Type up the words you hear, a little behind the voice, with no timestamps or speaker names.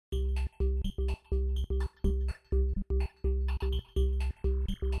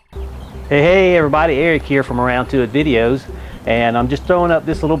Hey everybody, Eric here from Around To It Videos, and I'm just throwing up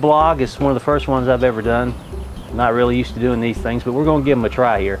this little blog. It's one of the first ones I've ever done. I'm not really used to doing these things, but we're going to give them a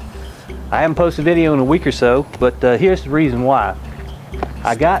try here. I haven't posted a video in a week or so, but here's the reason why.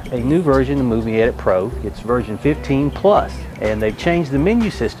 I got a new version of Movie Edit Pro. It's version 15 plus, and they've changed the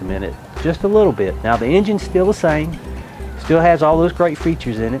menu system in it just a little bit. Now the engine's still the same, still has all those great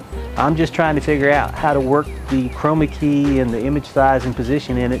features in it. I'm just trying to figure out how to work the chroma key and the image size and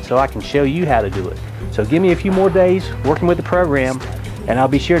position in it so I can show you how to do it. So give me a few more days working with the program and I'll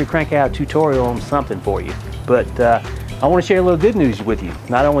be sure to crank out a tutorial on something for you. But I want to share a little good news with you.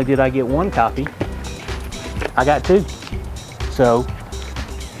 Not only did I get one copy, I got two. So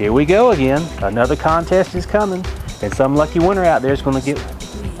here we go again. Another contest is coming and some lucky winner out there is going to get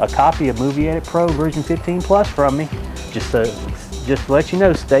a copy of Movie Edit Pro version 15 plus from me. Just to let you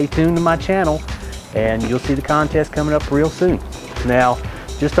know, stay tuned to my channel and you'll see the contest coming up real soon. Now,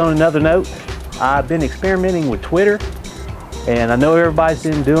 just on another note, I've been experimenting with Twitter and I know everybody's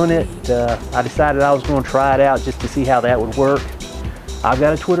been doing it. I decided I was going to try it out just to see how that would work. I've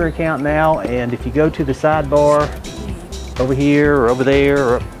got a Twitter account now, and if you go to the sidebar over here or over there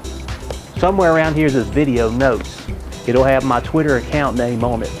or somewhere around here, there's video notes. It'll have my Twitter account name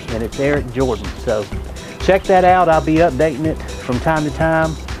on it and it's Eric Jordan. So check that out. I'll be updating it from time to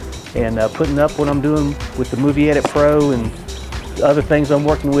time and putting up what I'm doing with the Movie Edit Pro and other things I'm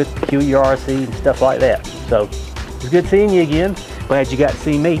working with, QURC and stuff like that. So it's good seeing you again. Glad you got to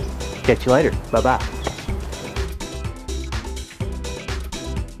see me. Catch you later. Bye-bye.